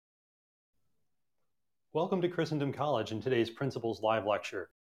Welcome to Christendom College and today's Principals Live Lecture.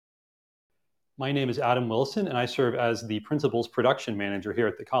 My name is Adam Wilson, and I serve as the Principals Production Manager here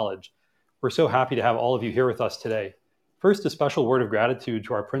at the college. We're so happy to have all of you here with us today. First, a special word of gratitude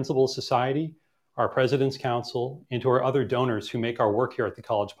to our Principals Society, our President's Council, and to our other donors who make our work here at the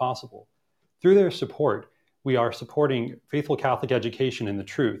college possible. Through their support, we are supporting faithful Catholic education in the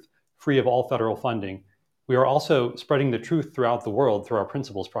truth, free of all federal funding. We are also spreading the truth throughout the world through our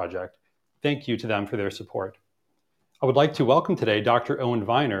Principals Project. Thank you to them for their support. I would like to welcome today Dr. Owen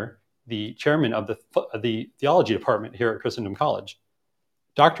Vyner, the chairman of the Theology Department here at Christendom College.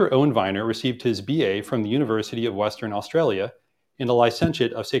 Dr. Owen Vyner received his BA from the University of Western Australia and a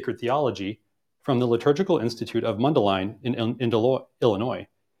licentiate of Sacred Theology from the Liturgical Institute of Mundelein in Illinois.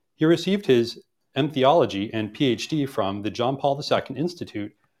 He received his M.Theology and PhD from the John Paul II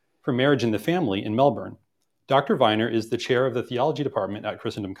Institute for Marriage and the Family in Melbourne. Dr. Vyner is the chair of the Theology Department at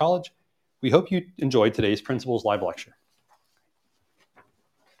Christendom College. We hope you enjoyed today's Principals Live Lecture.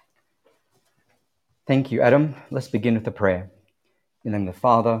 Thank you, Adam. Let's begin with a prayer. In the name of the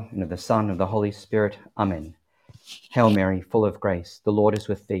Father, and of the Son, and of the Holy Spirit. Amen. Hail Mary, full of grace, the Lord is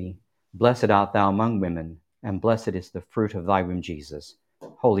with thee. Blessed art thou among women, and blessed is the fruit of thy womb, Jesus.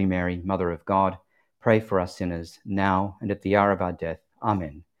 Holy Mary, Mother of God, pray for us sinners, now and at the hour of our death.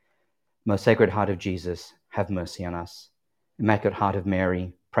 Amen. Most Sacred Heart of Jesus, have mercy on us. Immaculate Heart of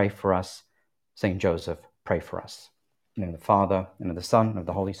Mary, pray for us. Saint Joseph, pray for us. In the name of the Father, and of the Son, and of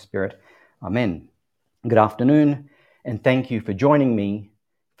the Holy Spirit. Amen. Good afternoon, and thank you for joining me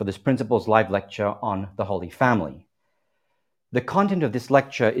for this Principals Live Lecture on the Holy Family. The content of this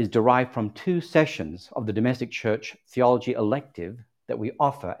lecture is derived from 2 sessions of the Domestic Church Theology elective that we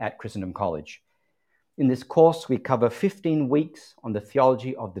offer at Christendom College. In this course, we cover 15 weeks on the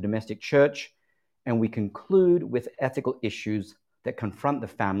theology of the domestic church, and we conclude with ethical issues that confront the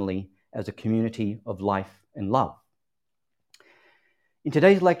family as a community of life and love. In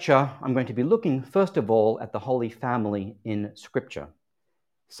today's lecture, I'm going to be looking, first of all, at the Holy Family in Scripture.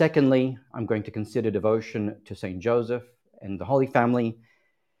 Secondly, I'm going to consider devotion to Saint Joseph and the Holy Family.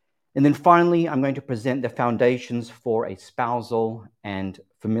 And then finally, I'm going to present the foundations for a spousal and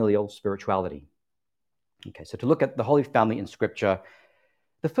familial spirituality. Okay, so to look at the Holy Family in Scripture,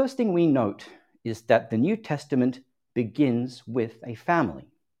 the first thing we note is that the New Testament begins with a family.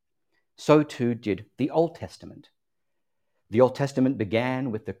 So too did the Old Testament. The Old Testament began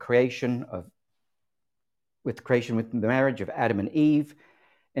with the marriage of Adam and Eve,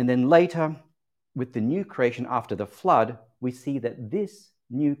 and then later, with the new creation after the flood, we see that this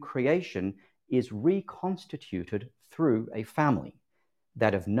new creation is reconstituted through a family,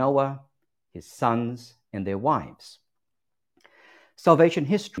 that of Noah, his sons, and their wives. Salvation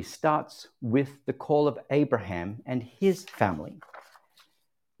history starts with the call of Abraham and his family.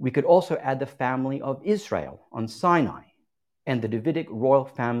 We could also add the family of Israel on Sinai, and the Davidic royal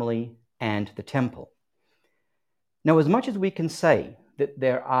family and the temple. Now, as much as we can say that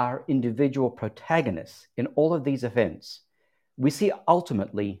there are individual protagonists in all of these events, we see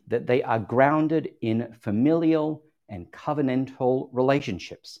ultimately that they are grounded in familial and covenantal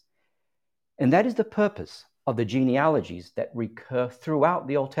relationships. And that is the purpose of the genealogies that recur throughout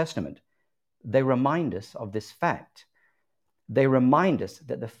the Old Testament. They remind us of this fact. They remind us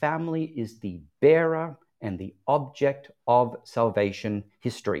that the family is the bearer and the object of salvation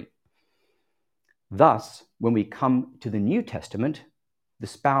history. Thus, when we come to the New Testament, the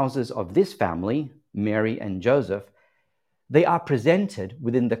spouses of this family, Mary and Joseph, they are presented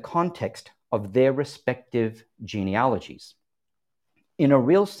within the context of their respective genealogies. In a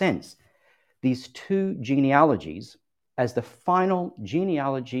real sense, these 2 genealogies, as the final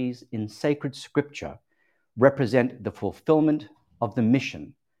genealogies in sacred scripture, represent the fulfillment of the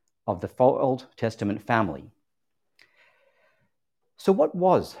mission of the Old Testament family. So what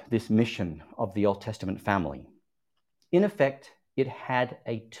was this mission of the Old Testament family? In effect, it had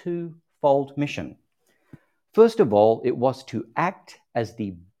a 2-fold mission. First of all, it was to act as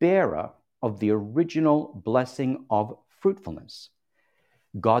the bearer of the original blessing of fruitfulness.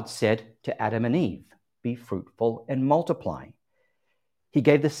 God said to Adam and Eve, "Be fruitful and multiply." He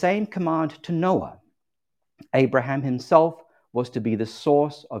gave the same command to Noah. Abraham himself was to be the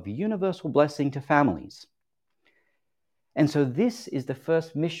source of universal blessing to families. And so this is the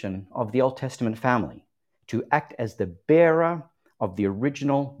first mission of the Old Testament family, to act as the bearer of the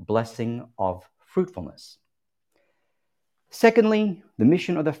original blessing of fruitfulness. Secondly, the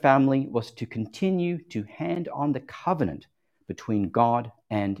mission of the family was to continue to hand on the covenant between God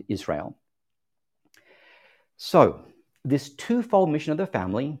and Israel. So, this 2-fold mission of the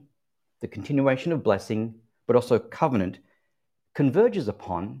family, the continuation of blessing, but also covenant, converges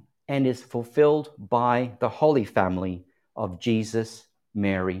upon and is fulfilled by the Holy Family of Jesus,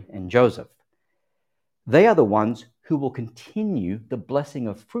 Mary, and Joseph. They are the ones who will continue the blessing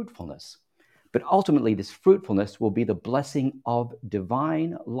of fruitfulness, but ultimately this fruitfulness will be the blessing of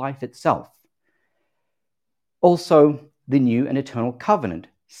divine life itself. Also, the new and eternal covenant,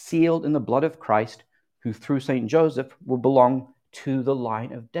 sealed in the blood of Christ, who through St. Joseph will belong to the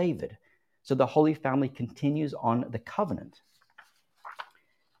line of David. So the Holy Family continues on the covenant.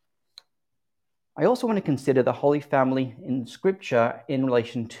 I also want to consider the Holy Family in Scripture in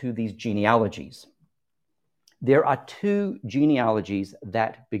relation to these genealogies. There are two genealogies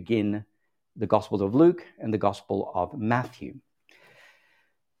that begin the Gospel of Luke and the Gospel of Matthew.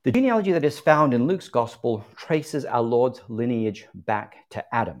 The genealogy that is found in Luke's Gospel traces our Lord's lineage back to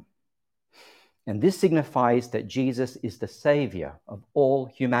Adam. And this signifies that Jesus is the Savior of all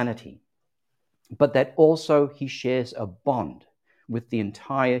humanity, but that also he shares a bond with the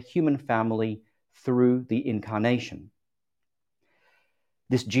entire human family through the incarnation.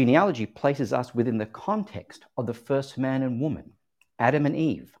 This genealogy places us within the context of the first man and woman, Adam and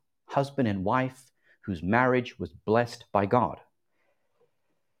Eve, husband and wife, whose marriage was blessed by God.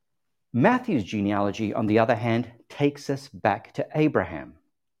 Matthew's genealogy, on the other hand, takes us back to Abraham.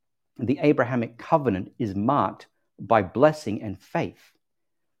 The Abrahamic covenant is marked by blessing and faith.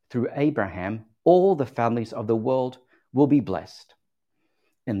 Through Abraham, all the families of the world will be blessed.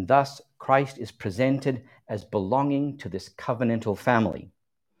 And thus, Christ is presented as belonging to this covenantal family.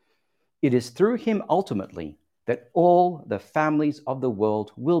 It is through him ultimately that all the families of the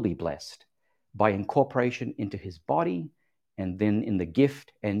world will be blessed by incorporation into his body and then in the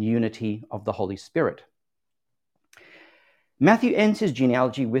gift and unity of the Holy Spirit. Matthew ends his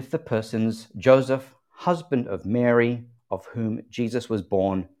genealogy with the persons Joseph, husband of Mary, of whom Jesus was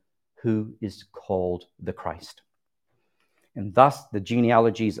born, who is called the Christ. And thus the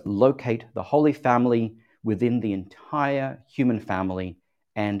genealogies locate the Holy Family within the entire human family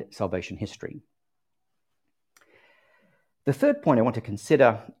and salvation history. The third point I want to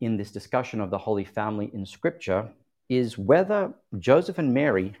consider in this discussion of the Holy Family in Scripture is whether Joseph and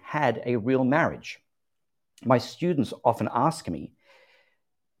Mary had a real marriage. My students often ask me,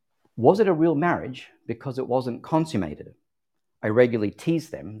 was it a real marriage because it wasn't consummated? I regularly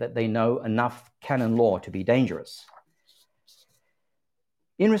tease them that they know enough canon law to be dangerous.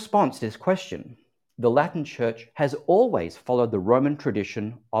 In response to this question, the Latin Church has always followed the Roman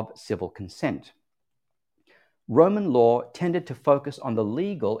tradition of civil consent. Roman law tended to focus on the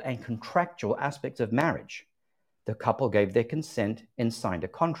legal and contractual aspects of marriage. The couple gave their consent and signed a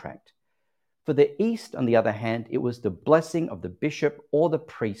contract. For the East, on the other hand, it was the blessing of the bishop or the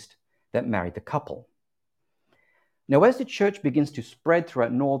priest that married the couple. Now, as the church begins to spread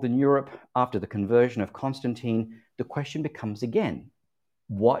throughout Northern Europe after the conversion of Constantine, the question becomes again,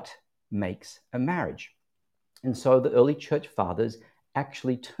 what makes a marriage? And so the early church fathers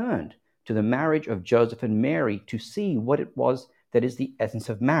actually turned to the marriage of Joseph and Mary to see what it was that is the essence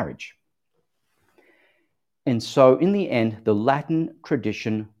of marriage. And so in the end, the Latin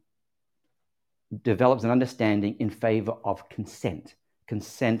tradition develops an understanding in favor of consent.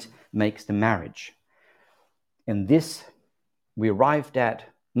 Consent makes the marriage. And this we arrived at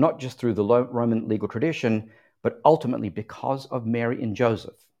not just through the Roman legal tradition, but ultimately because of Mary and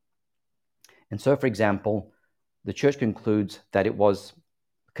Joseph. And so, for example, the church concludes that it was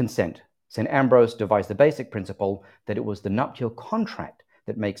consent. St. Ambrose devised the basic principle that it was the nuptial contract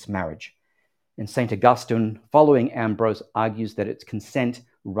that makes marriage. And St. Augustine, following Ambrose, argues that it's consent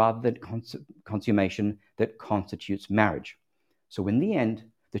rather than consummation that constitutes marriage. So in the end,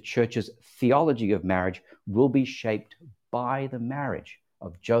 the church's theology of marriage will be shaped by the marriage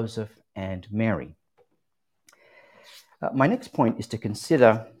of Joseph and Mary. My next point is to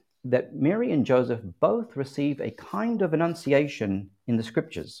consider that Mary and Joseph both receive a kind of annunciation in the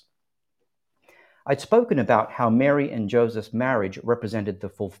scriptures. I'd spoken about how Mary and Joseph's marriage represented the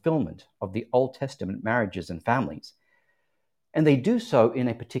fulfillment of the Old Testament marriages and families, and they do so in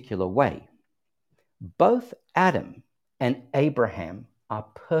a particular way. Both Adam and Abraham are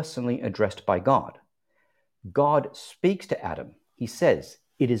personally addressed by God. God speaks to Adam. He says,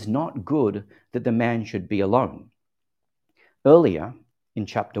 "It is not good that the man should be alone." Earlier, in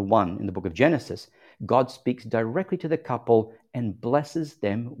chapter 1 in the book of Genesis, God speaks directly to the couple and blesses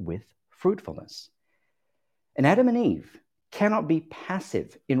them with fruitfulness. And Adam and Eve cannot be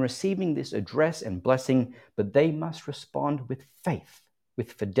passive in receiving this address and blessing, but they must respond with faith,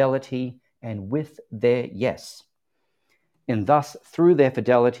 with fidelity, and with their yes. And thus, through their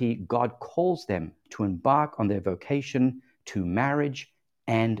fidelity, God calls them to embark on their vocation to marriage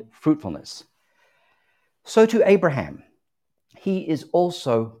and fruitfulness. So to Abraham, he is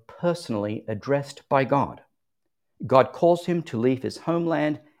also personally addressed by God. God calls him to leave his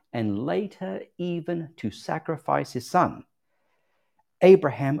homeland and later even to sacrifice his son.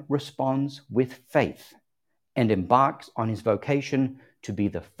 Abraham responds with faith and embarks on his vocation to be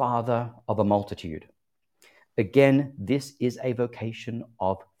the father of a multitude. Again, this is a vocation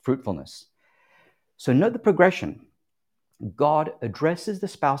of fruitfulness. So note the progression. God addresses the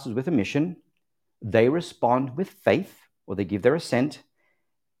spouses with a mission. They respond with faith, or they give their assent,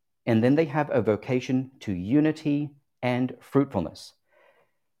 and then they have a vocation to unity and fruitfulness.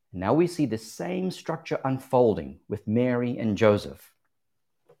 Now we see the same structure unfolding with Mary and Joseph.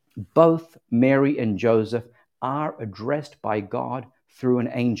 Both Mary and Joseph are addressed by God through an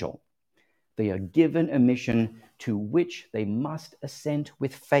angel. They are given a mission to which they must assent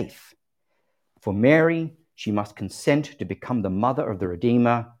with faith. For Mary, she must consent to become the mother of the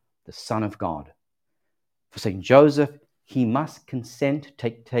Redeemer, the Son of God. For St. Joseph, he must consent to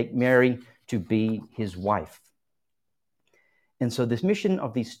take Mary to be his wife. And so this mission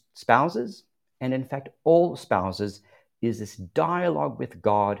of these spouses, and in fact all spouses, is this dialogue with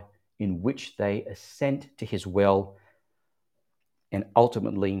God in which they assent to his will and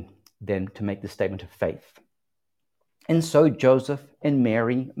ultimately then to make the statement of faith. And so Joseph and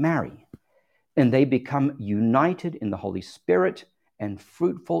Mary marry, and they become united in the Holy Spirit and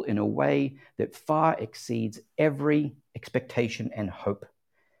fruitful in a way that far exceeds every expectation and hope.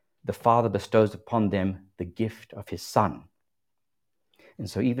 The Father bestows upon them the gift of his Son. And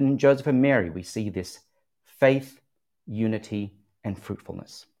so even in Joseph and Mary, we see this faith, unity, and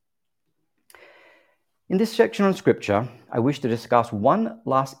fruitfulness. In this section on Scripture, I wish to discuss one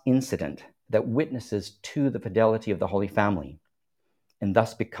last incident that witnesses to the fidelity of the Holy Family, and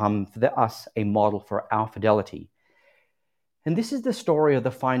thus become for us a model for our fidelity. And this is the story of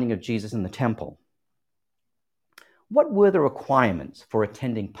the finding of Jesus in the temple. What were the requirements for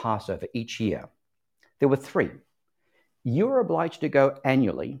attending Passover each year? There were 3. You were obliged to go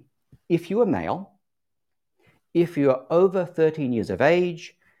annually if you were male, if you are over 13 years of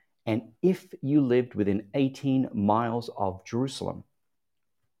age, and if you lived within 18 miles of Jerusalem.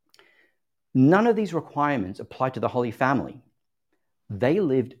 None of these requirements applied to the Holy Family. They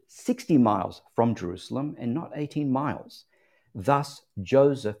lived 60 miles from Jerusalem and not 18 miles. Thus,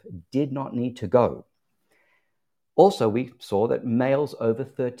 Joseph did not need to go. Also, we saw that males over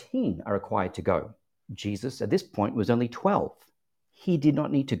 13 are required to go. Jesus, at this point, was only 12. He did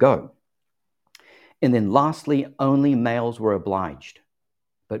not need to go. And then lastly, only males were obliged.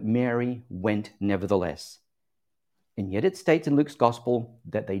 But Mary went nevertheless. And yet it states in Luke's Gospel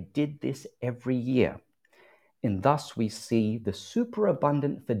that they did this every year. And thus we see the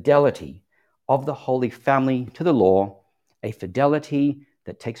superabundant fidelity of the Holy Family to the law, a fidelity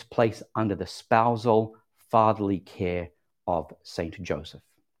that takes place under the spousal fatherly care of Saint Joseph.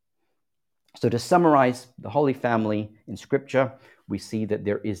 So to summarize the Holy Family in Scripture, we see that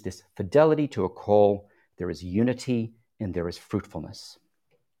there is this fidelity to a call, there is unity, and there is fruitfulness.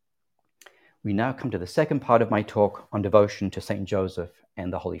 We now come to the second part of my talk on devotion to Saint Joseph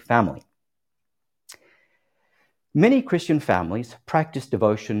and the Holy Family. Many Christian families practice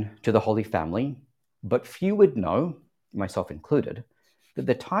devotion to the Holy Family, but few would know, myself included, that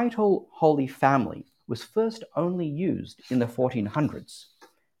the title Holy Family was first only used in the 1400s,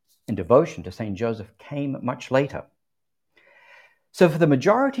 and devotion to Saint Joseph came much later. So for the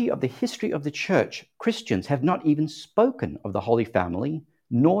majority of the history of the Church, Christians have not even spoken of the Holy Family,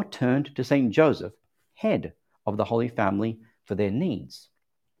 nor turned to Saint Joseph, head of the Holy Family, for their needs.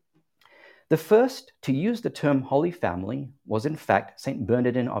 The first to use the term Holy Family was in fact Saint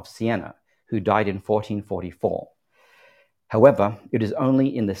Bernardine of Siena, who died in 1444. However, it is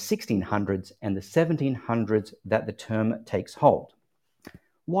only in the 1600s and the 1700s that the term takes hold.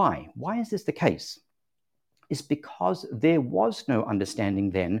 Why? Why is this the case? It's because there was no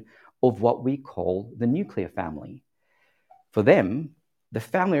understanding then of what we call the nuclear family. For them, the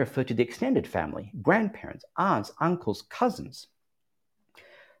family referred to the extended family, grandparents, aunts, uncles, cousins.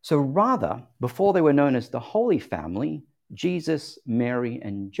 So rather, before they were known as the Holy Family, Jesus, Mary,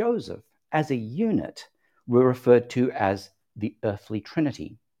 and Joseph, as a unit, were referred to as the earthly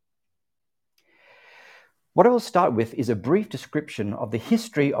Trinity. What I will start with is a brief description of the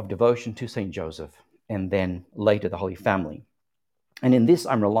history of devotion to St. Joseph, and then later the Holy Family. And in this,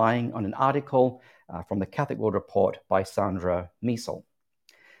 I'm relying on an article from the Catholic World Report by Sandra Miesel.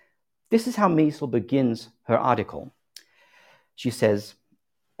 This is how Miesel begins her article. She says,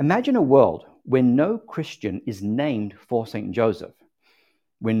 "Imagine a world where no Christian is named for St. Joseph,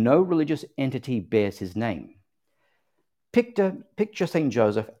 where no religious entity bears his name. Picture St.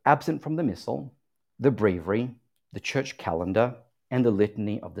 Joseph absent from the Missal, the breviary, the church calendar, and the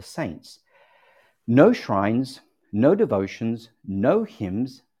litany of the saints. No shrines, no devotions, no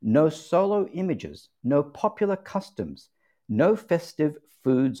hymns, no solo images, no popular customs, no festive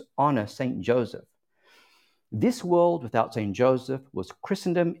foods honor Saint Joseph. This world without Saint Joseph was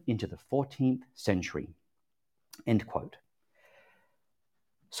Christendom into the 14th century." End quote.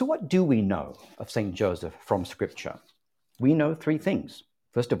 So what do we know of Saint Joseph from Scripture? We know three things.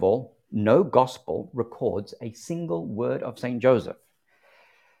 First of all, no gospel records a single word of Saint Joseph.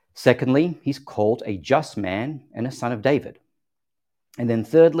 Secondly, he's called a just man and a son of David. And then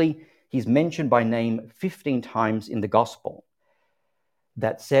thirdly, he's mentioned by name 15 times in the gospel.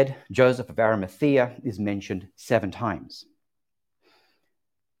 That said, Joseph of Arimathea is mentioned 7 times.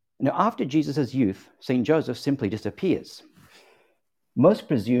 Now, after Jesus' youth, St. Joseph simply disappears. Most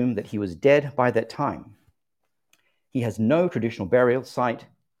presume that he was dead by that time. He has no traditional burial site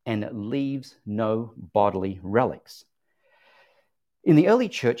and leaves no bodily relics. In the early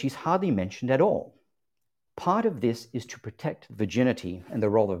church, he's hardly mentioned at all. Part of this is to protect virginity and the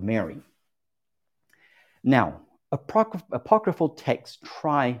role of Mary. Now, apocryphal texts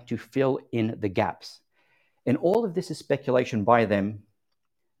try to fill in the gaps, and all of this is speculation by them.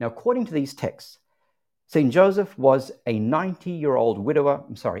 Now, according to these texts, St. Joseph was a 99-year-old widower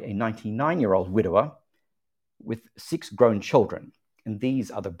with 6 grown children, and these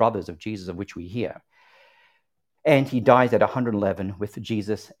are the brothers of Jesus of which we hear. And he dies at 111 with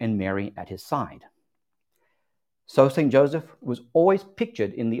Jesus and Mary at his side. So St. Joseph was always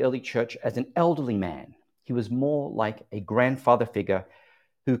pictured in the early church as an elderly man. He was more like a grandfather figure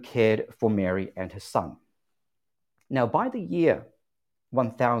who cared for Mary and his son. Now, by the year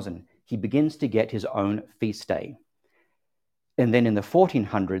 1000, he begins to get his own feast day. And then in the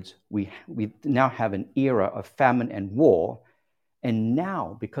 1400s, we now have an era of famine and war. And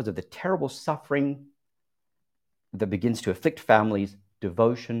now, because of the terrible suffering that begins to afflict families,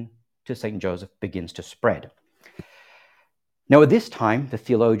 devotion to St. Joseph begins to spread. Now, at this time, the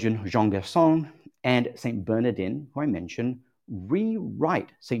theologian Jean Gerson and St. Bernardine, who I mentioned,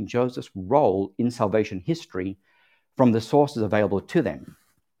 rewrite St. Joseph's role in salvation history from the sources available to them.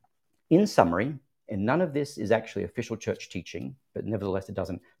 In summary, and none of this is actually official church teaching, but nevertheless it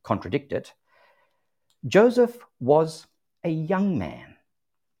doesn't contradict it, Joseph was a young man.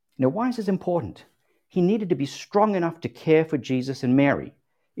 Now, why is this important? He needed to be strong enough to care for Jesus and Mary,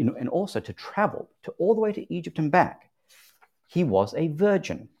 and also to travel all the way to Egypt and back. He was a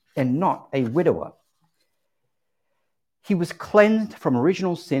virgin and not a widower. He was cleansed from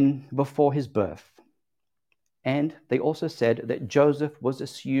original sin before his birth. And they also said that Joseph was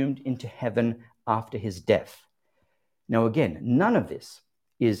assumed into heaven after his death. Now again, none of this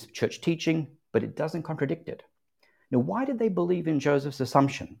is church teaching, but it doesn't contradict it. Now, why did they believe in Joseph's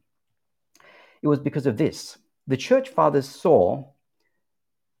assumption? It was because of this. The church fathers saw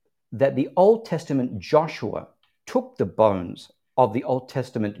that the Old Testament Joshua took the bones of the Old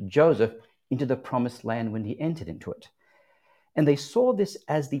Testament Joseph into the promised land when he entered into it. And they saw this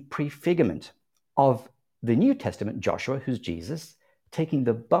as the prefigurement of the New Testament Joshua, who's Jesus, taking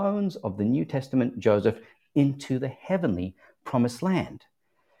the bones of the New Testament Joseph into the heavenly promised land.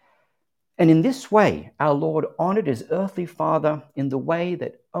 And in this way, our Lord honored his earthly father in the way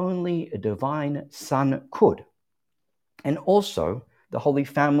that only a divine son could. And also, the Holy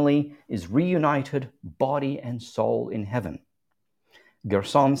Family is reunited body and soul in heaven.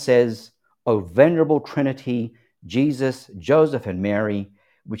 Gerson says, "O venerable Trinity, Jesus, Joseph, and Mary,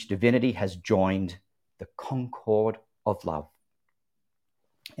 which divinity has joined, the concord of love."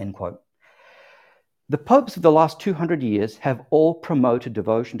 End quote. The popes of the last 200 years have all promoted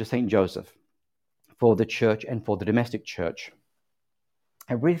devotion to St. Joseph for the church and for the domestic church.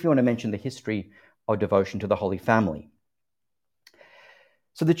 I briefly want to mention the history of devotion to the Holy Family.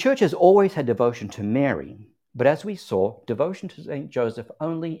 So the church has always had devotion to Mary, but as we saw, devotion to St. Joseph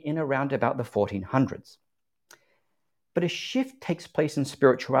only in around about the 1400s. But a shift takes place in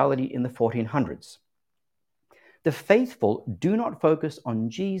spirituality in the 1400s. The faithful do not focus on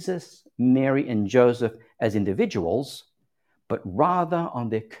Jesus, Mary, and Joseph as individuals, but rather on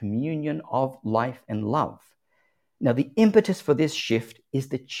their communion of life and love. Now, the impetus for this shift is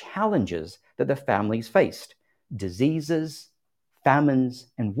the challenges that the families faced: diseases,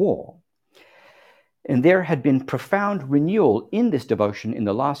 famines, and war. And there had been profound renewal in this devotion in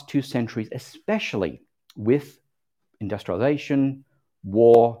the last 2 centuries, especially with industrialization,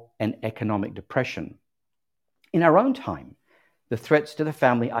 war, and economic depression. In our own time, the threats to the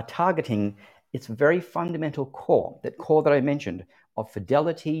family are targeting its very fundamental core, that core that I mentioned, of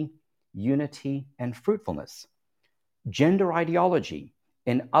fidelity, unity, and fruitfulness. Gender ideology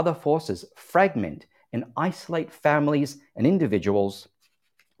and other forces fragment and isolate families and individuals.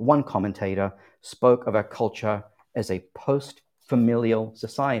 One commentator spoke of our culture as a post-familial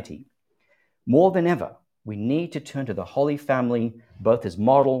society. More than ever, we need to turn to the Holy Family, both as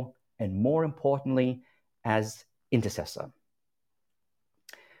model and, more importantly, as intercessor.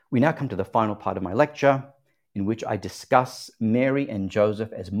 We now come to the final part of my lecture, in which I discuss Mary and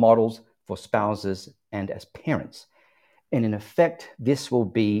Joseph as models for spouses and as parents. And in effect, this will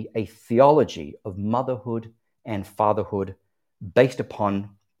be a theology of motherhood and fatherhood based upon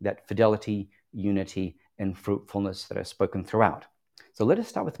that fidelity, unity, and fruitfulness that I've spoken throughout. So let us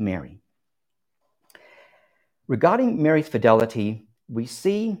start with Mary. Regarding Mary's fidelity, we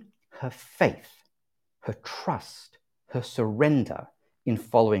see her faith, her trust, her surrender in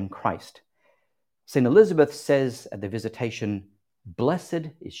following Christ. St. Elizabeth says at the Visitation, "Blessed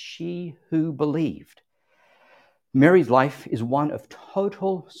is she who believed." Mary's life is one of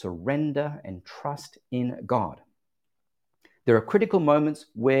total surrender and trust in God. There are critical moments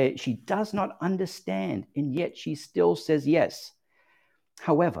where she does not understand, and yet she still says yes.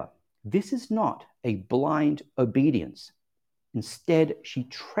 However, this is not a blind obedience. Instead, she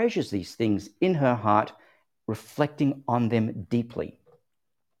treasures these things in her heart, reflecting on them deeply.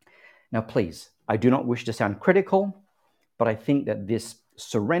 Now, please, I do not wish to sound critical, but I think that this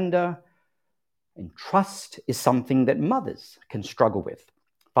surrender and trust is something that mothers can struggle with.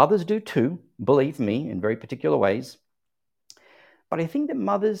 Fathers do too, believe me, in very particular ways. But I think that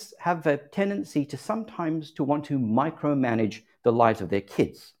mothers have a tendency to sometimes to want to micromanage the lives of their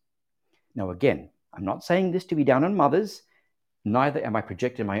kids. Now, again, I'm not saying this to be down on mothers. Neither am I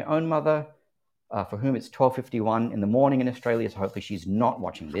projecting my own mother, for whom it's 12:51 in the morning in Australia, so hopefully she's not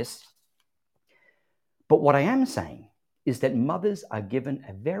watching this. But what I am saying is that mothers are given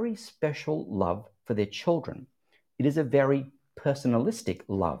a very special love for their children. It is a very personalistic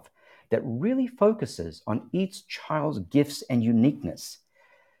love that really focuses on each child's gifts and uniqueness.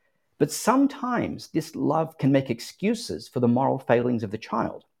 But sometimes this love can make excuses for the moral failings of the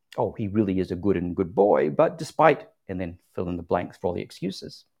child. Oh, he really is a good boy, but despite, and then fill in the blanks for all the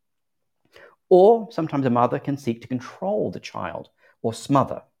excuses. Or sometimes a mother can seek to control the child or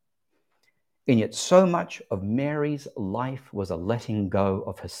smother. And yet so much of Mary's life was a letting go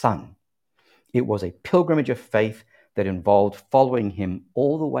of her son. It was a pilgrimage of faith that involved following him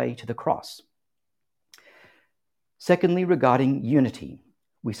all the way to the cross. Secondly, regarding unity,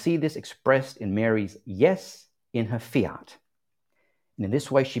 we see this expressed in Mary's yes in her fiat. And in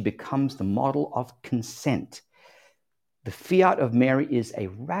this way, she becomes the model of consent. The fiat of Mary is a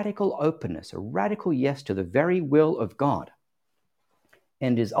radical openness, a radical yes to the very will of God,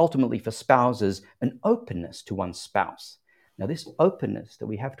 and is ultimately for spouses an openness to one's spouse. Now, this openness that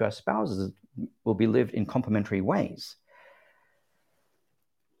we have to our spouses will be lived in complementary ways.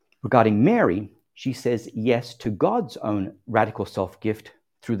 Regarding Mary, she says yes to God's own radical self-gift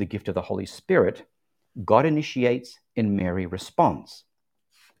through the gift of the Holy Spirit. God initiates and Mary responds.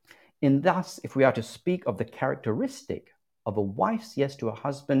 And thus, if we are to speak of the characteristic of a wife's yes to a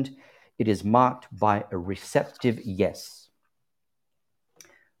husband, it is marked by a receptive yes.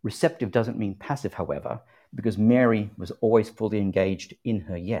 Receptive doesn't mean passive, however, because Mary was always fully engaged in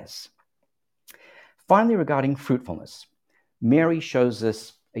her yes. Finally, regarding fruitfulness, Mary shows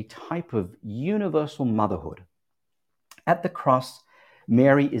us a type of universal motherhood. At the cross,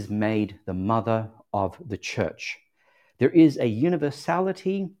 Mary is made the mother of the church. There is a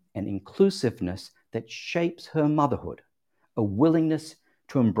universality and inclusiveness that shapes her motherhood, a willingness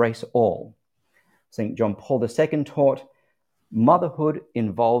to embrace all. St. John Paul II taught, motherhood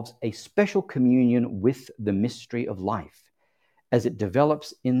involves a special communion with the mystery of life as it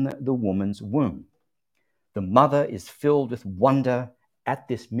develops in the woman's womb. The mother is filled with wonder at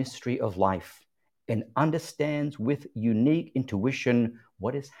this mystery of life and understands with unique intuition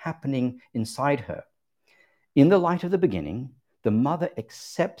what is happening inside her. In the light of the beginning, the mother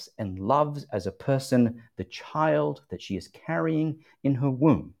accepts and loves as a person the child that she is carrying in her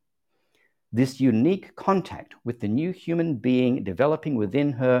womb. This unique contact with the new human being developing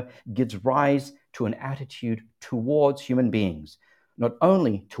within her gives rise to an attitude towards human beings, not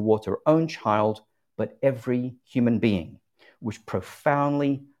only towards her own child, but every human being, which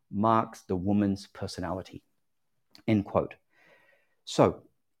profoundly marks the woman's personality. End quote. So,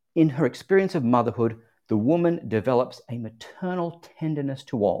 in her experience of motherhood, the woman develops a maternal tenderness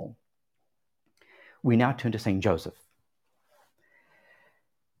to all. We now turn to St. Joseph.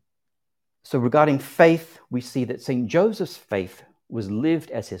 So regarding faith, we see that St. Joseph's faith was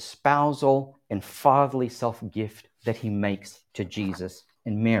lived as his spousal and fatherly self-gift that he makes to Jesus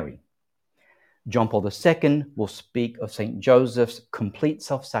and Mary. John Paul II will speak of St. Joseph's complete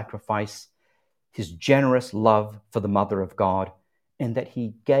self-sacrifice his generous love for the Mother of God, and that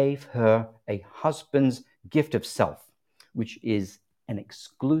he gave her a husband's gift of self, which is an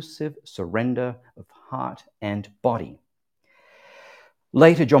exclusive surrender of heart and body.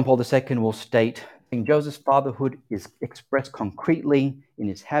 Later, John Paul II will state, St. Joseph's fatherhood is expressed concretely in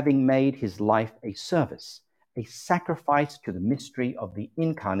his having made his life a service, a sacrifice to the mystery of the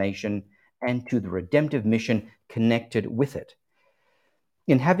Incarnation and to the redemptive mission connected with it,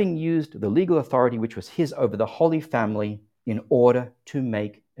 in having used the legal authority which was his over the Holy Family in order to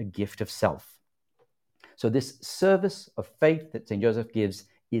make a gift of self. So this service of faith that St. Joseph gives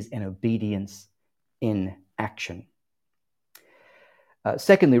is an obedience in action.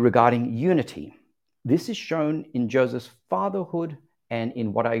 Secondly, regarding unity, this is shown in Joseph's fatherhood and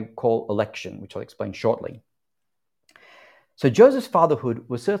in what I call election, which I'll explain shortly. So Joseph's fatherhood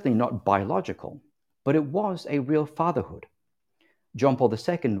was certainly not biological, but it was a real fatherhood. John Paul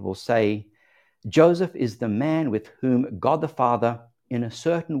II will say, Joseph is the man with whom God the Father in a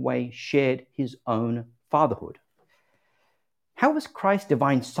certain way shared his own fatherhood. How was Christ's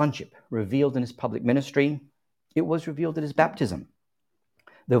divine sonship revealed in his public ministry? It was revealed at his baptism.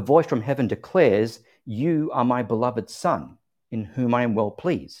 The voice from heaven declares, "You are my beloved Son, in whom I am well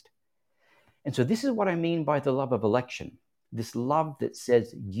pleased." And so this is what I mean by the love of election, this love that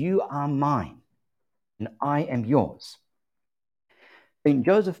says, you are mine, and I am yours. St.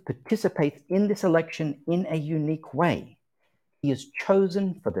 Joseph participates in this election in a unique way. He is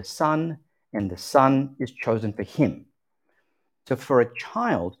chosen for the Son, and the Son is chosen for him. So for a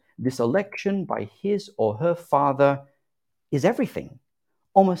child, this election by his or her father is everything.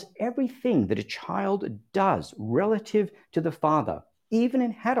 Almost everything that a child does relative to the father, even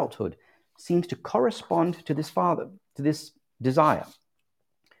in adulthood, seems to correspond to this father, to this desire.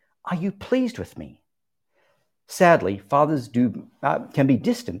 Are you pleased with me? Sadly, fathers can be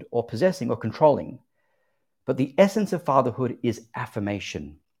distant or possessing or controlling, but the essence of fatherhood is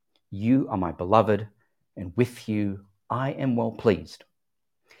affirmation. You are my beloved, and with you I am well pleased.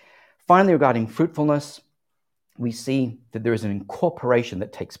 Finally, regarding fruitfulness, we see that there is an incorporation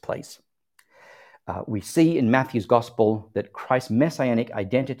that takes place. We see in Matthew's gospel that Christ's messianic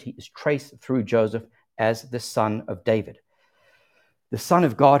identity is traced through Joseph as the son of David. The Son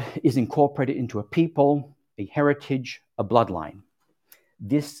of God is incorporated into a people, a heritage, a bloodline.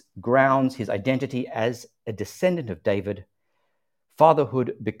 This grounds his identity as a descendant of David.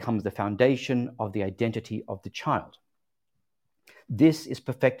 Fatherhood becomes the foundation of the identity of the child. This is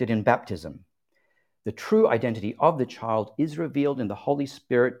perfected in baptism. The true identity of the child is revealed in the Holy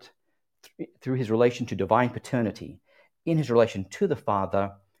Spirit through his relation to divine paternity, in his relation to the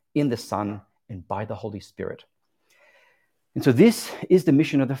Father, in the Son, and by the Holy Spirit. And so this is the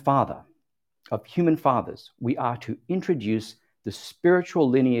mission of the Father, of human fathers. We are to introduce the spiritual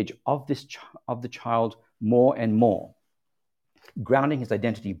lineage of the child more and more, grounding his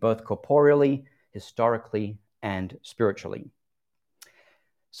identity both corporeally, historically, and spiritually.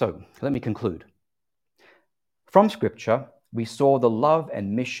 So let me conclude. From Scripture, we saw the love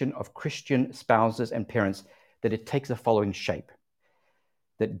and mission of Christian spouses and parents, that it takes the following shape: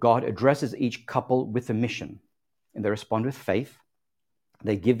 that God addresses each couple with a mission, and they respond with faith.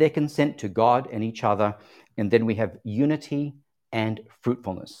 They give their consent to God and each other, and then we have unity and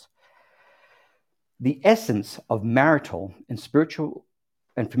fruitfulness. The essence of marital and spiritual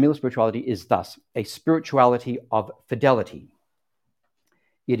and familial spirituality is thus a spirituality of fidelity.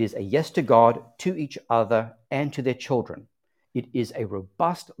 It is a yes to God, to each other, and to their children. It is a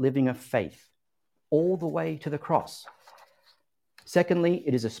robust living of faith all the way to the cross. Secondly,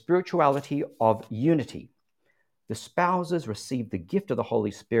 it is a spirituality of unity. The spouses receive the gift of the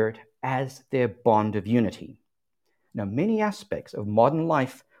Holy Spirit as their bond of unity. Now, many aspects of modern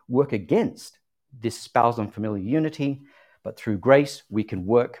life work against this spousal and familial unity, but through grace, we can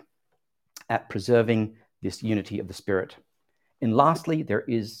work at preserving this unity of the Spirit. And lastly, there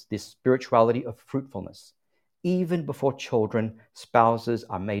is this spirituality of fruitfulness. Even before children, spouses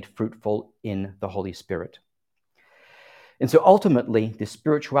are made fruitful in the Holy Spirit. And so ultimately, this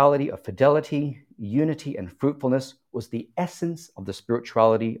spirituality of fidelity, unity, and fruitfulness was the essence of the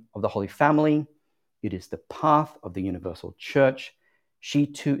spirituality of the Holy Family. It is the path of the universal church. She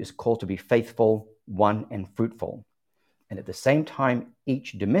too is called to be faithful, one, and fruitful. And at the same time,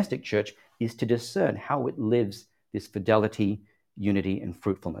 each domestic church is to discern how it lives this fidelity, unity, and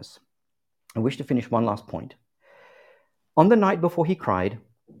fruitfulness. I wish to finish one last point. On the night before he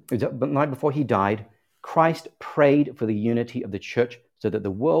died, Christ prayed for the unity of the church so that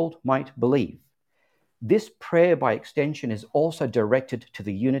the world might believe. This prayer, by extension, is also directed to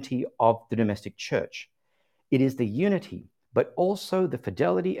the unity of the domestic church. It is the unity but also the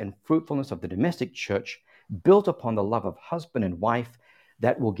fidelity and fruitfulness of the domestic church, built upon the love of husband and wife,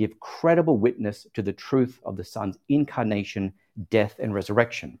 that will give credible witness to the truth of the Son's incarnation, death, and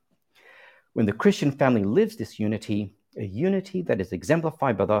resurrection. When the Christian family lives this unity, a unity that is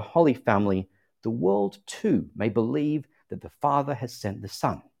exemplified by the Holy Family, the world too may believe that the Father has sent the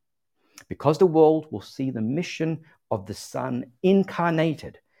Son. Because the world will see the mission of the Son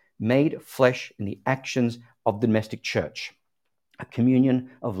incarnated, made flesh in the actions of the domestic church, a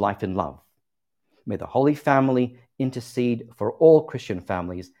communion of life and love. May the Holy Family intercede for all Christian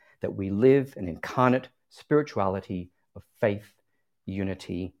families that we live an incarnate spirituality of faith,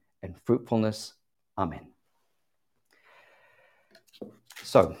 unity, and fruitfulness. Amen.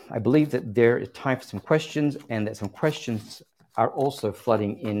 So I believe that there is time for some questions, and that some questions are also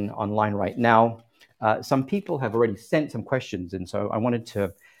flooding in online right now. Some people have already sent some questions, and so I wanted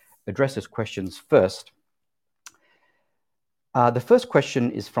to address those questions first. The first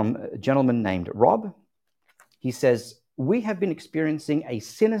question is from a gentleman named Rob. He says, "We have been experiencing a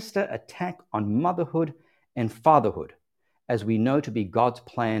sinister attack on motherhood and fatherhood, as we know to be God's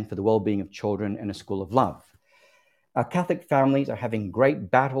plan for the well-being of children and a school of love. Our Catholic families are having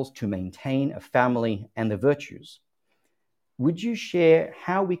great battles to maintain a family and the virtues. Would you share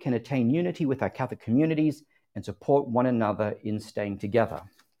how we can attain unity with our Catholic communities and support one another in staying together?"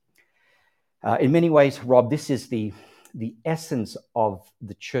 In many ways, Rob, this is the essence of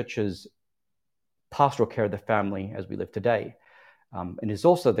the Church's pastoral care of the family as we live today. And it's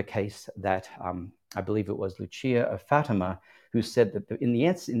also the case that I believe it was Lucia of Fatima who said that in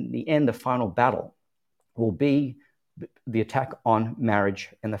the end, the final battle will be the attack on marriage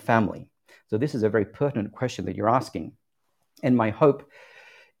and the family. So this is a very pertinent question that you're asking. And my hope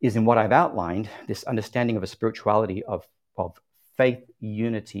is in what I've outlined, this understanding of a spirituality of faith,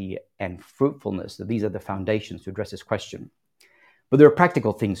 unity, and fruitfulness. So these are the foundations to address this question. But there are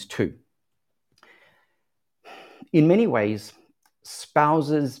practical things too. In many ways,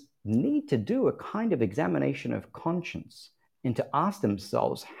 spouses need to do a kind of examination of conscience and to ask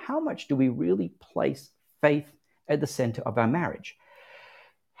themselves, how much do we really place faith at the center of our marriage?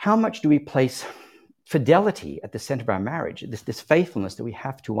 How much do we place fidelity at the center of our marriage, this faithfulness that we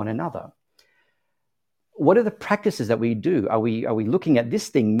have to one another? What are the practices that we do? Are we looking at this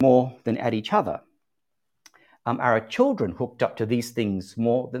thing more than at each other? Are our children hooked up to these things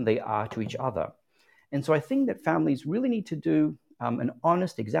more than they are to each other? And so I think that families really need to do an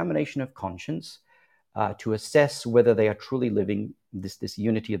honest examination of conscience to assess whether they are truly living this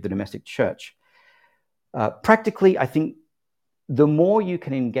unity of the domestic church. Practically, I think the more you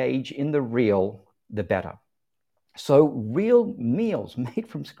can engage in the real, the better. So real meals made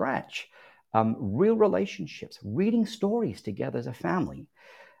from scratch, real relationships, reading stories together as a family,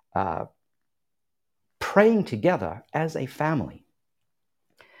 praying together as a family.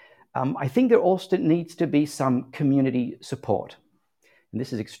 I think there also needs to be some community support. And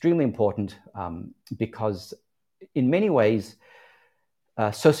this is extremely important because in many ways,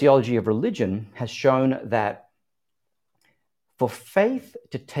 sociology of religion has shown that for faith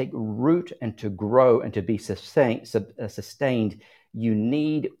to take root and to grow and to be sustained, you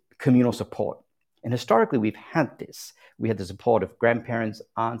need communal support. And historically, we've had this. We had the support of grandparents,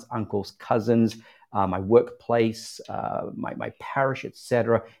 aunts, uncles, cousins, my workplace, my parish,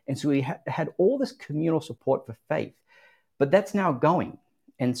 etc. And so we had all this communal support for faith. But that's now going.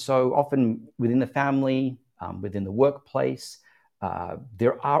 And so often within the family, within the workplace,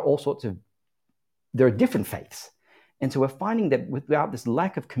 there are different faiths. And so we're finding that without this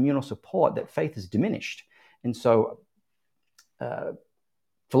lack of communal support, that faith is diminished. And so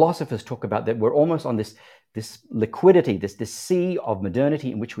philosophers talk about that we're almost on this liquidity, this sea of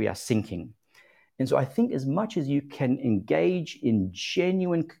modernity in which we are sinking. And so I think as much as you can engage in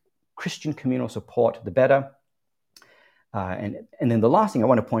genuine Christian communal support, the better. And then the last thing I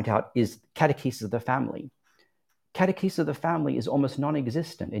want to point out is catechesis of the family. Catechesis of the family is almost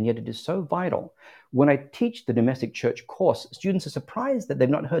non-existent, and yet it is so vital. When I teach the domestic church course, students are surprised that they've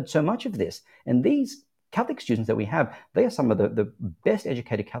not heard so much of this. And these Catholic students that we have, they are some of the best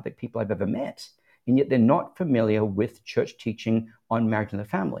educated Catholic people I've ever met, and yet they're not familiar with church teaching on marriage and the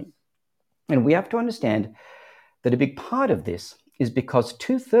family. And we have to understand that a big part of this is because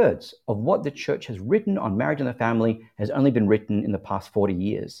 2/3 of what the church has written on marriage and the family has only been written in the past 40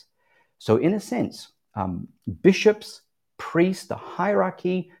 years. So in a sense, bishops, priests, the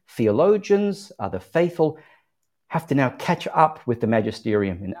hierarchy, theologians, the faithful have to now catch up with the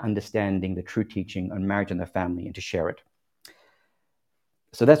magisterium in understanding the true teaching on marriage and the family and to share it.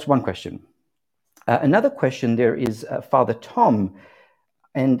 So that's one question. Another question there is Father Tom.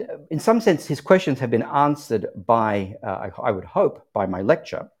 And in some sense, his questions have been answered by, I would hope, by my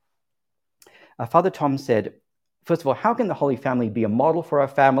lecture. Father Tom said, first of all, how can the Holy Family be a model for our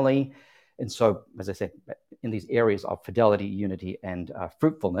family? And so, as I said, in these areas of fidelity, unity, and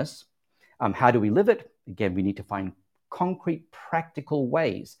fruitfulness, how do we live it? Again, we need to find concrete, practical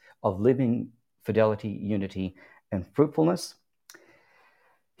ways of living fidelity, unity, and fruitfulness.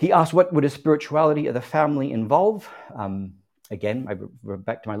 He asked, what would a spirituality of the family involve? Again, I revert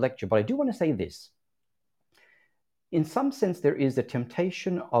back to my lecture, but I do want to say this. In some sense, there is a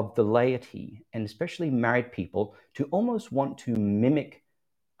temptation of the laity, and especially married people, to almost want to mimic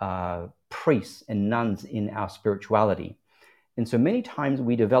priests and nuns in our spirituality. And so many times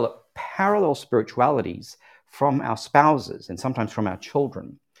we develop parallel spiritualities from our spouses and sometimes from our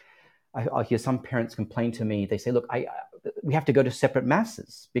children. I hear some parents complain to me. They say, look, we have to go to separate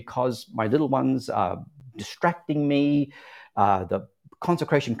masses because my little ones are distracting me. The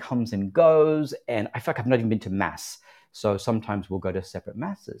consecration comes and goes, and I feel like I've not even been to mass. So sometimes we'll go to separate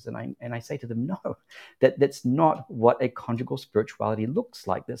masses. And I say to them, no, that's not what a conjugal spirituality looks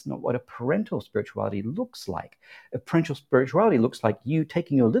like. That's not what a parental spirituality looks like. A parental spirituality looks like you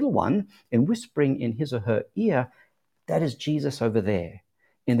taking your little one and whispering in his or her ear, that is Jesus over there,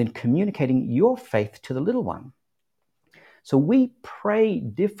 and then communicating your faith to the little one. So we pray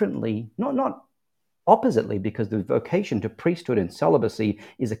differently, not oppositely, because the vocation to priesthood and celibacy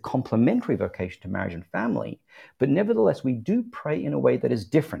is a complementary vocation to marriage and family. But nevertheless, we do pray in a way that is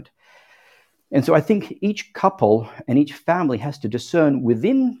different. And so I think each couple and each family has to discern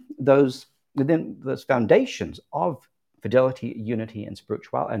within those foundations of fidelity, unity, and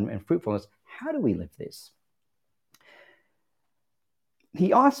spirituality and fruitfulness, how do we live this?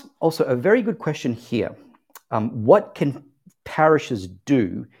 He asked also a very good question here. What can parishes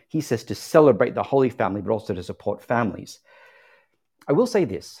do, he says, to celebrate the Holy Family, but also to support families? I will say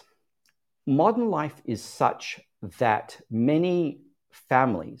this. Modern life is such that many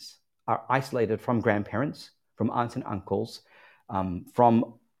families are isolated from grandparents, from aunts and uncles,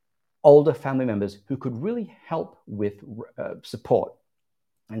 from older family members who could really help with support.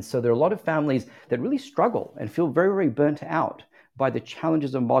 And so there are a lot of families that really struggle and feel very, very burnt out by the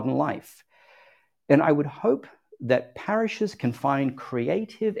challenges of modern life. And I would hope that parishes can find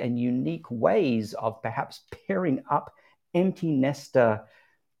creative and unique ways of perhaps pairing up empty nester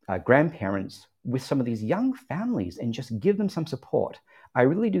grandparents with some of these young families and just give them some support. I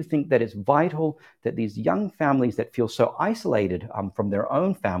really do think that it's vital that these young families that feel so isolated from their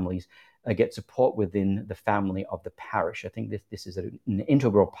own families get support within the family of the parish. I think this is an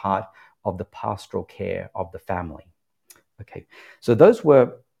integral part of the pastoral care of the family. Okay, so those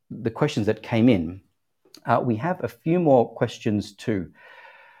were the questions that came in. We have a few more questions too.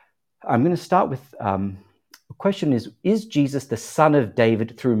 I'm going to start with the question is Jesus the son of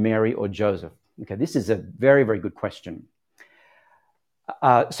David through Mary or Joseph? Okay, this is a very, very good question.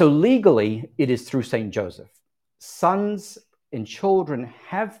 So legally, it is through Saint Joseph. Sons and children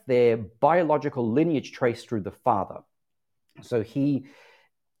have their biological lineage traced through the father. So he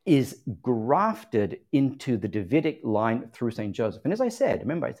is grafted into the Davidic line through St. Joseph. And as I said,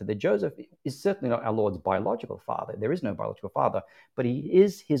 remember I said that Joseph is certainly not our Lord's biological father. There is no biological father, but he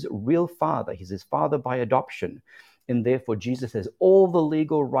is his real father. He's his father by adoption. And therefore, Jesus has all the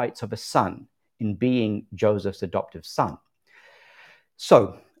legal rights of a son in being Joseph's adoptive son.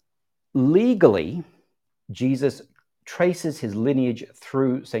 So legally, Jesus traces his lineage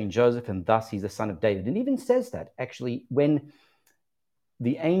through St. Joseph, and thus he's the son of David. And even says that, actually, when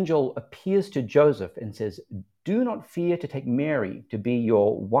the angel appears to Joseph and says, do not fear to take Mary to be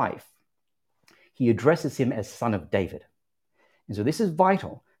your wife. He addresses him as son of David. And so this is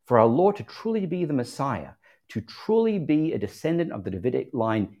vital for our Lord to truly be the Messiah, to truly be a descendant of the Davidic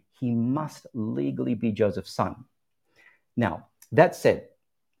line. He must legally be Joseph's son. Now, that said,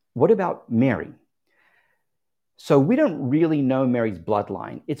 what about Mary? So we don't really know Mary's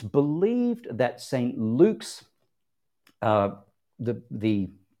bloodline. It's believed that St. Luke's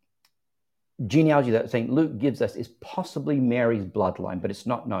the genealogy that St. Luke gives us is possibly Mary's bloodline, but it's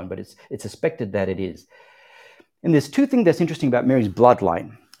not known, but it's suspected that it is. And there's two things that's interesting about Mary's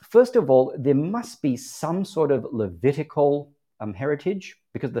bloodline. First of all, there must be some sort of Levitical heritage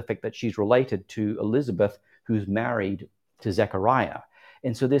because of the fact that she's related to Elizabeth, who's married to Zechariah.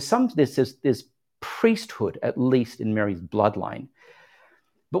 And so there's priesthood, at least in Mary's bloodline.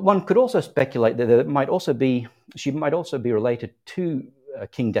 But one could also speculate that she might also be related to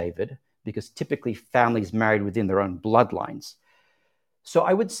King David, because typically families married within their own bloodlines. So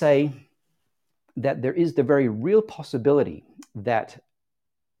I would say that there is the very real possibility that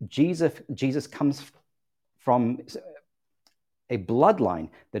Jesus comes from a bloodline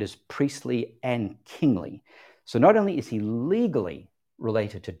that is priestly and kingly. So not only is he legally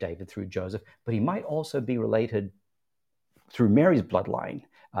related to David through Joseph, but he might also be related through Mary's bloodline,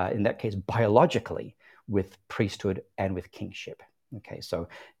 in that case, biologically, with priesthood and with kingship. Okay, so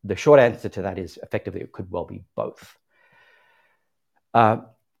the short answer to that is effectively it could well be both.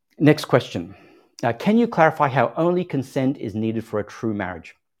 Next question. Can you clarify how only consent is needed for a true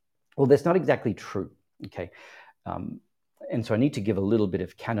marriage? Well, that's not exactly true. Okay, and so I need to give a little bit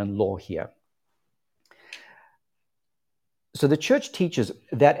of canon law here. So the church teaches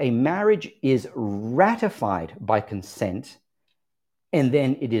that a marriage is ratified by consent and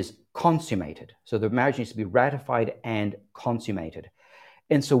then it is consummated. So the marriage needs to be ratified and consummated.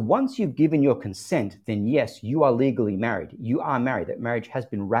 And so once you've given your consent, then yes, you are legally married. You are married. That marriage has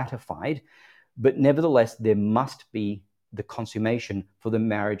been ratified, but nevertheless, there must be the consummation for the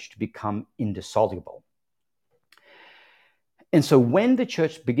marriage to become indissoluble. And so when the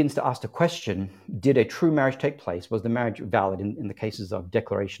church begins to ask the question, did a true marriage take place? Was the marriage valid in the cases of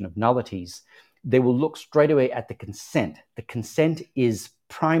declaration of nullities? They will look straight away at the consent. The consent is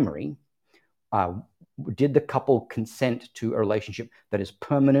primary. Did the couple consent to a relationship that is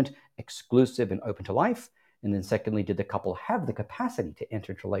permanent, exclusive, and open to life? And then secondly, did the couple have the capacity to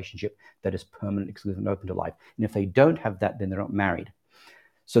enter into a relationship that is permanent, exclusive, and open to life? And if they don't have that, then they're not married.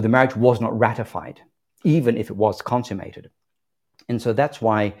 So the marriage was not ratified, even if it was consummated. And so that's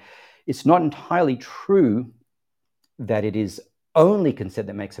why it's not entirely true that it is only consent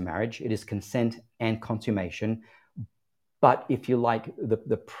that makes a marriage. It is consent and consummation. But if you like,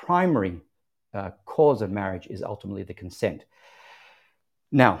 the primary cause of marriage is ultimately the consent.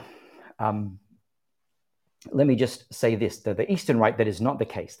 Now, let me just say this, that the Eastern Rite, that is not the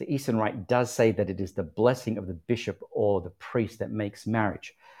case. The Eastern Rite does say that it is the blessing of the bishop or the priest that makes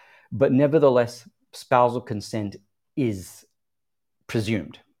marriage. But nevertheless, spousal consent is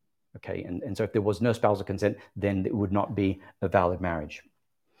presumed. Okay, and so if there was no spousal consent, then it would not be a valid marriage.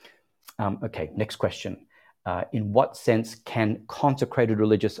 Okay, next question. In what sense can consecrated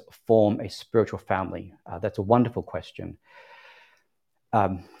religious form a spiritual family? That's a wonderful question.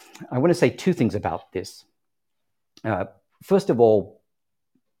 I want to say two things about this. First of all,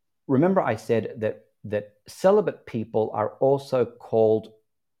 remember I said that celibate people are also called,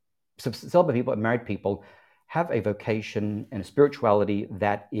 so celibate people and married people have a vocation and a spirituality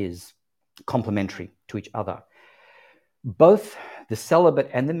that is complementary to each other. Both the celibate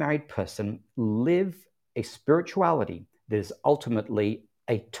and the married person live a spirituality that is ultimately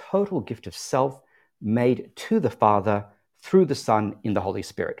a total gift of self made to the Father through the Son in the Holy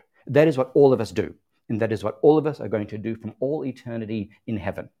Spirit. That is what all of us do, and that is what all of us are going to do from all eternity in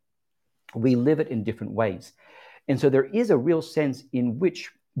heaven. We live it in different ways. And so there is a real sense in which,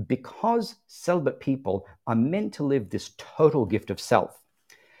 because celibate people are meant to live this total gift of self,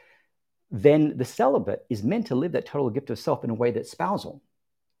 then the celibate is meant to live that total gift of self in a way that's spousal,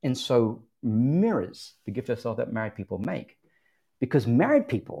 and so mirrors the gift of self that married people make. Because married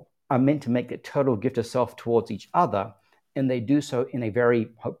people are meant to make that total gift of self towards each other, and they do so in a very,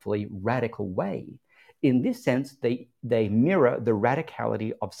 hopefully, radical way. In this sense, they mirror the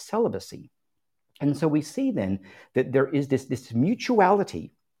radicality of celibacy. And so we see then that there is this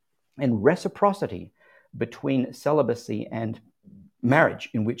mutuality and reciprocity between celibacy and marriage,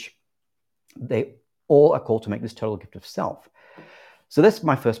 in which they all are called to make this total gift of self. So that's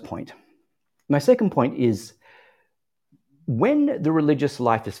my first point. My second point is, when the religious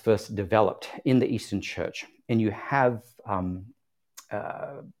life is first developed in the Eastern Church, and you have some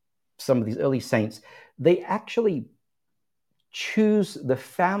of these early saints, they actually choose the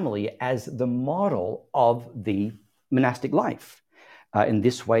family as the model of the monastic life. In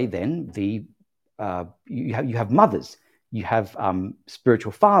this way, then, you have mothers, you have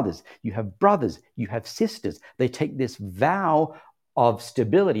spiritual fathers, you have brothers, you have sisters. They take this vow of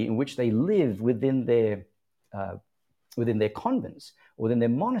stability in which they live within their convents, within their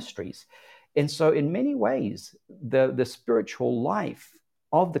monasteries. And so in many ways, the spiritual life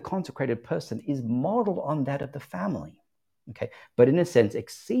of the consecrated person is modeled on that of the family. Okay, but in a sense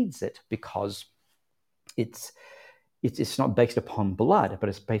exceeds it, because it's not based upon blood, but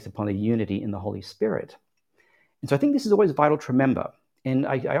it's based upon a unity in the Holy Spirit. And so I think this is always vital to remember. And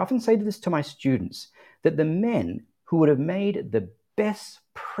I often say this to my students, that the men who would have made the best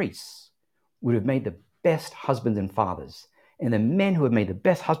priests would have made the best husbands and fathers. And the men who have made the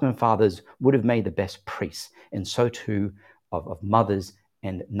best husbands and fathers would have made the best priests. And so too of mothers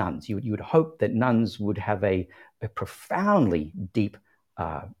and nuns. You would hope that nuns would have a profoundly deep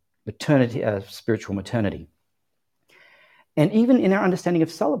spiritual maternity. And even in our understanding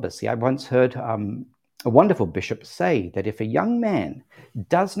of celibacy, I once heard a wonderful bishop say that if a young man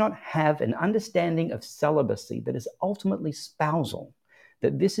does not have an understanding of celibacy that is ultimately spousal,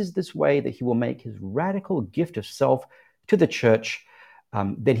 that this way that he will make his radical gift of self to the church,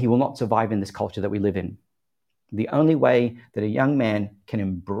 then he will not survive in this culture that we live in. The only way that a young man can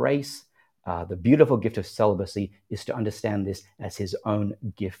embrace the beautiful gift of celibacy is to understand this as his own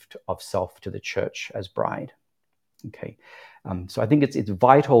gift of self to the church as bride. Okay, so I think it's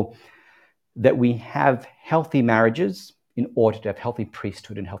vital that we have healthy marriages in order to have healthy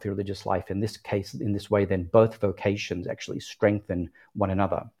priesthood and healthy religious life. In this case, in this way, then both vocations actually strengthen one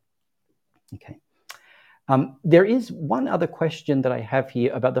another. Okay. There is one other question that I have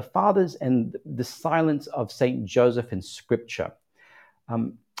here about the fathers and the silence of Saint Joseph in Scripture.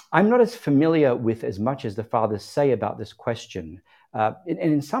 I'm not as familiar with as much as the fathers say about this question. And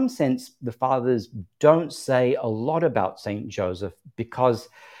in some sense, the fathers don't say a lot about Saint Joseph because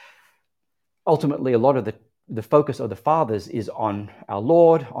ultimately a lot of the focus of the fathers is on our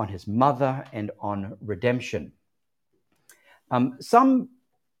Lord, on his mother, and on redemption. Some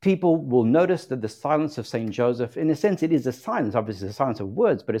people will notice that the silence of Saint Joseph, in a sense, it is a silence, obviously a silence of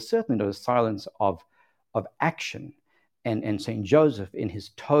words, but it's certainly not a silence of action. And Saint Joseph, in his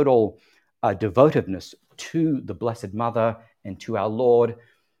total devotiveness to the Blessed Mother and to our Lord,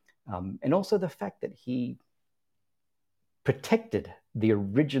 and also the fact that he protected the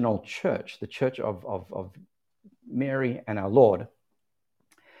original church, the church of Mary and our Lord,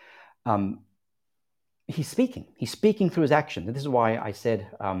 he's speaking through his action. And this is why I said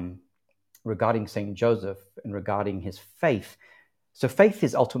regarding Saint Joseph and regarding his faith. So faith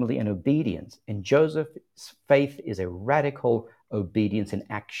is ultimately an obedience, and Joseph's faith is a radical obedience in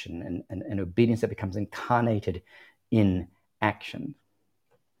action, and an obedience that becomes incarnated in action.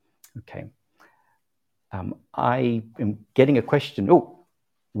 Okay. I am getting a question. Oh,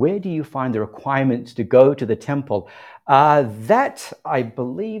 where do you find the requirements to go to the temple? That, I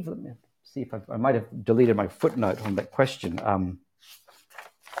believe, let me see if I might have deleted my footnote on that question.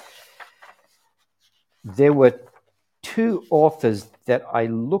 There were two authors that I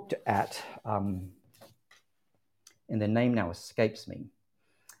looked at, and the name now escapes me.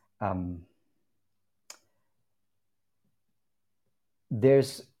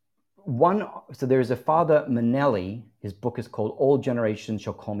 There's a Father Manelli, his book is called All Generations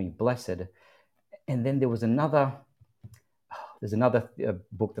Shall Call Me Blessed. And then there's another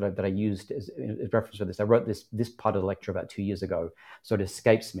book that I used as reference for this. I wrote this part of the lecture about 2 years ago, so it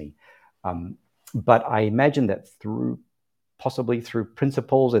escapes me. But I imagine that possibly through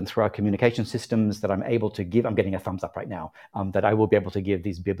principles and through our communication systems that I'm able to give, I'm getting a thumbs up right now, that I will be able to give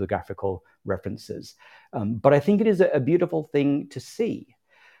these bibliographical references. But I think it is a beautiful thing to see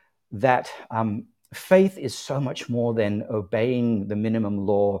that faith is so much more than obeying the minimum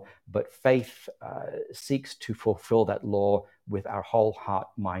law, but faith seeks to fulfill that law with our whole heart,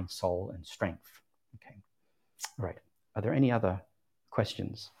 mind, soul, and strength. Okay. All right. Are there any other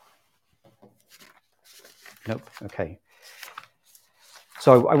questions? Nope. Okay.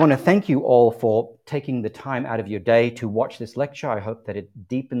 So I want to thank you all for taking the time out of your day to watch this lecture. I hope that it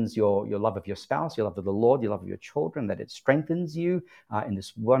deepens your love of your spouse, your love of the Lord, your love of your children, that it strengthens you in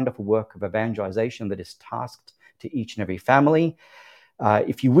this wonderful work of evangelization that is tasked to each and every family.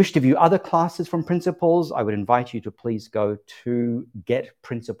 If you wish to view other classes from Principles, I would invite you to please go to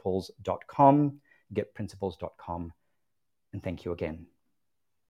getprinciples.com, and thank you again.